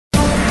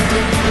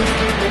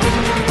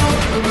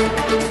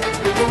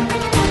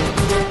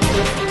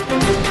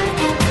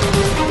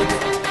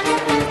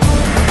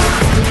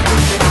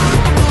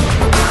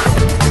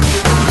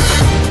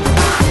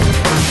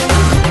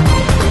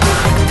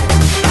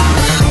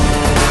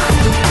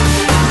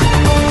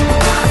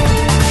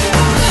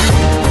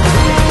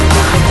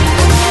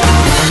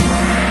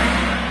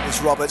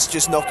Roberts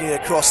just knocking it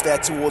across there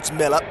towards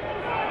Miller.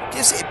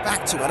 Gives it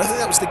back to him. I don't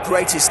think that was the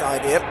greatest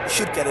idea.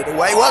 Should get it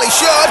away. Well, he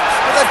should,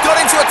 but they've got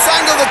into a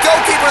tangle, the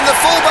goalkeeper and the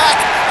fullback,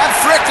 and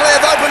Frickley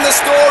have opened the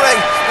scoring.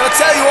 And I'll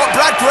tell you what,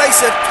 Brad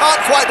Grayson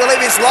can't quite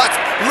believe his luck.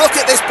 Look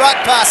at this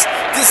back pass.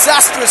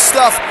 Disastrous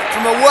stuff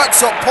from a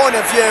Worksop point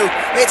of view.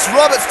 It's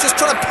Roberts just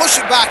trying to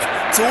push it back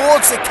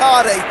towards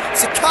Zicardi.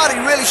 Zicardi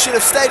really should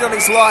have stayed on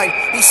his line.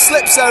 He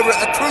slips over at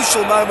the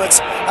crucial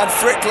moment, and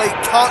Frickley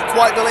can't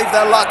quite believe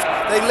their luck.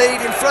 They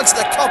lead in front of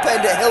the Cop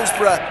End at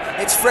Hillsborough.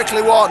 It's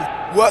Frickley 1,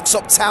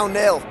 Worksop Town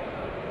 0.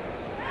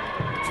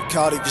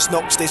 Zicardi just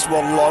knocks this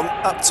one long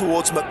up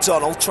towards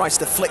McDonald, tries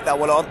to flick that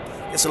one on.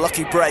 It's a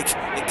lucky break.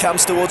 It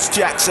comes towards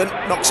Jackson,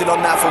 knocks it on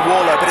now for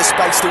Warlow, bit of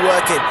space to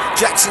work in.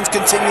 Jackson's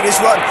continued his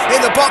run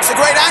in the box, a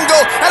great angle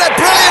and a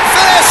brilliant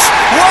finish.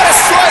 What a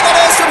strike that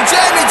is from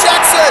Jamie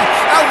Jackson,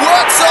 and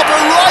Worksop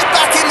are right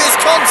back in this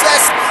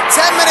contest.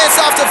 10 minutes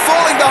after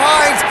falling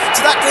behind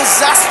to that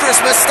disastrous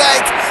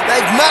mistake,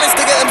 they've managed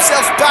to get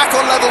themselves back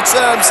on level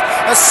terms.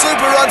 A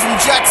super run from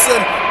Jackson.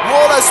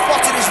 Warlow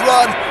spotted his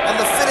run, and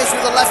the finish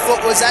with the left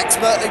foot was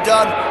expertly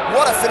done.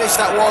 What a finish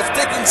that was.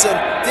 Dickinson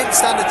didn't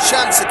stand a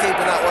chance of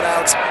keeping that one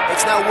out.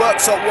 It's now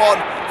Worksop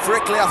 1,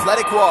 Frickley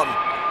Athletic 1.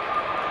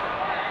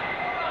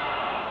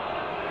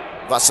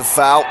 That's a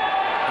foul.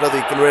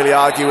 Nothing you can really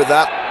argue with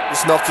that.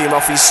 Just knocking him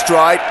off his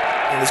stride.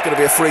 And there's going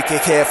to be a free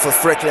kick here for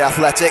Frickley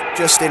Athletic,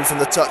 just in from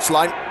the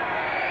touchline.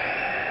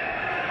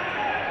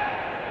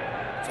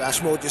 So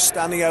Ashmore just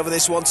standing over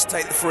this one to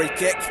take the free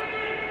kick.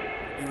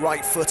 Be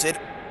right-footed.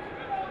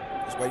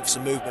 Just waiting for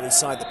some movement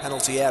inside the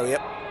penalty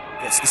area.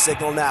 Gets the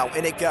signal now,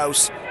 in it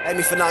goes.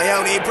 Aiming for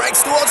Nione, he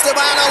breaks towards the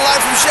man on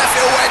loan from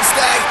Sheffield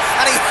Wednesday,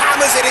 and he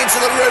hammers it into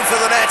the roof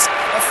of the net.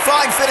 A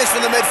fine finish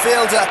from the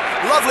midfielder.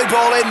 Lovely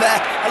ball in there.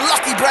 A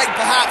lucky break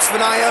perhaps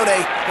for Nione,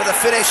 but the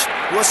finish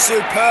was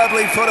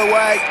superbly put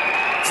away.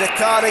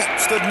 Zicardi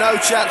stood no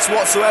chance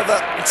whatsoever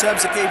in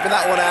terms of keeping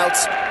that one out.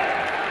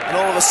 And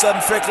all of a sudden,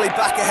 Frickley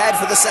back ahead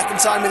for the second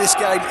time in this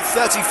game.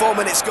 34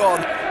 minutes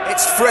gone.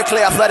 It's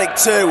Frickley Athletic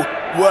 2,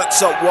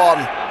 Worksop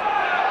 1.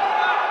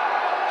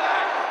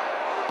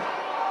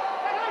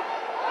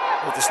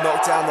 We'll just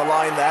knock down the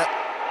line there.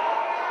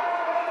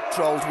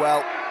 Controlled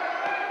well.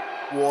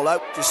 Warlow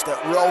just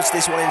rolls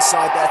this one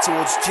inside there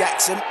towards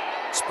Jackson.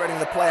 Spreading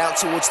the play out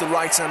towards the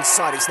right-hand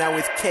side. It's now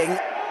with King.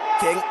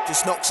 King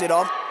just knocks it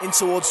on in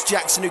towards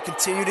Jackson, who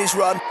continued his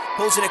run,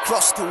 pulls it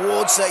across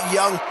towards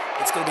Young.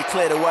 It's going to be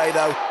cleared away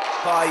though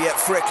by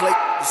Frickley.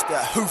 Just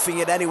hoofing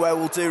it anywhere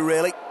will do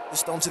really.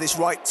 Just onto this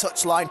right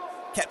touchline.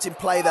 Kept in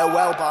play though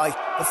well by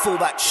the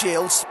fullback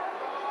Shields.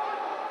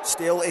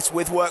 Still it's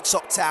with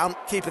Worksop Town,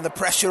 keeping the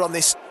pressure on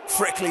this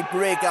Frickley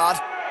rear guard.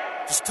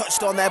 Just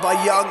touched on there by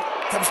Young.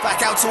 Comes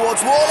back out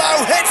towards Warlow.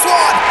 Hits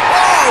one!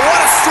 Oh, what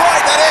a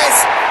strike that is!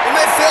 The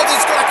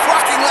midfielder's got a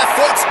cracking left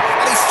foot,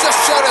 and he's just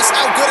showed us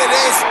how good it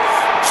is.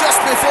 Just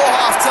before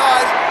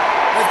half-time,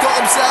 they've got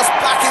themselves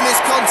back in this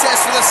contest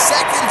for the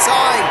second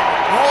time.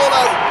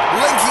 Warlow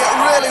linking it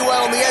really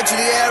well on the edge of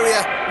the area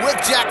with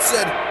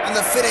Jackson, and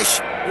the finish,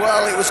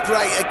 well, it was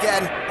great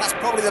again. That's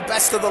probably the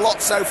best of the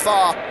lot so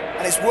far,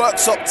 and it's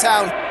Worksop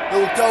Town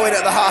who will go in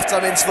at the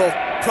half-time interval,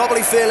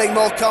 probably feeling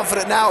more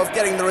confident now of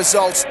getting the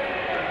result.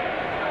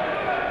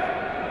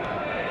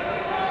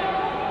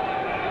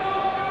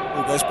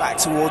 Goes back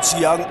towards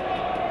Young,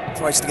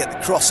 tries to get the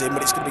cross in,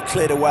 but it's going to be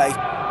cleared away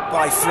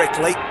by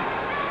Frickley.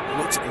 They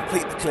look to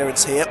complete the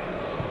clearance here.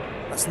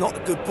 That's not a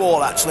good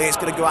ball actually, it's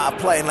going to go out of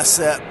play unless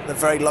they're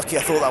very lucky.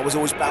 I thought that was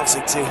always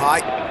bouncing too high.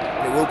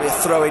 But it will be a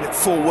throw in at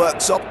full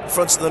Worksop in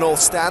front of the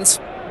north stands.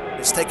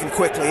 It's taken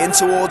quickly in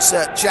towards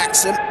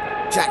Jackson.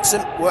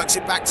 Jackson works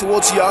it back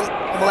towards Young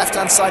on the left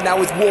hand side now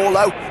with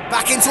Warlow.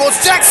 Back in towards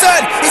Jackson!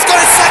 He's got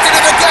his second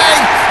of the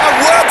game! And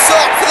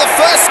Worksop for the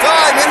first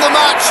time in the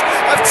match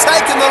have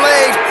taken the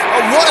lead.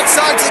 And what a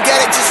time to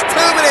get it, just 2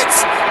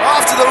 minutes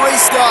after the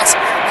restart.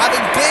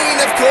 Having been,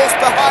 of course,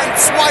 behind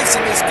twice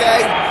in this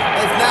game,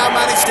 they've now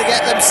managed to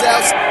get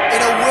themselves in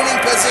a winning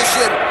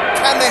position.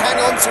 Can they hang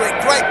on to it?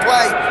 Great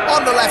play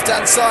on the left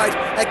hand side.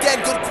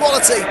 Again, good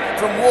quality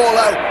from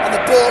Warlow, and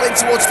the ball in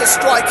towards the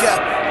striker.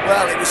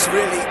 Well, it was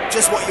really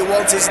just what you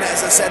want, isn't it,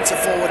 as a centre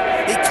forward?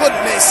 He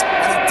couldn't miss,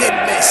 and he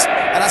didn't miss.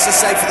 And as I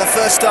say, for the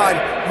first time,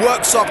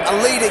 Worksop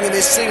are leading in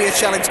this Senior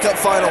Challenge Cup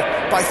final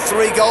by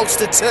 3 goals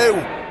to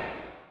 2.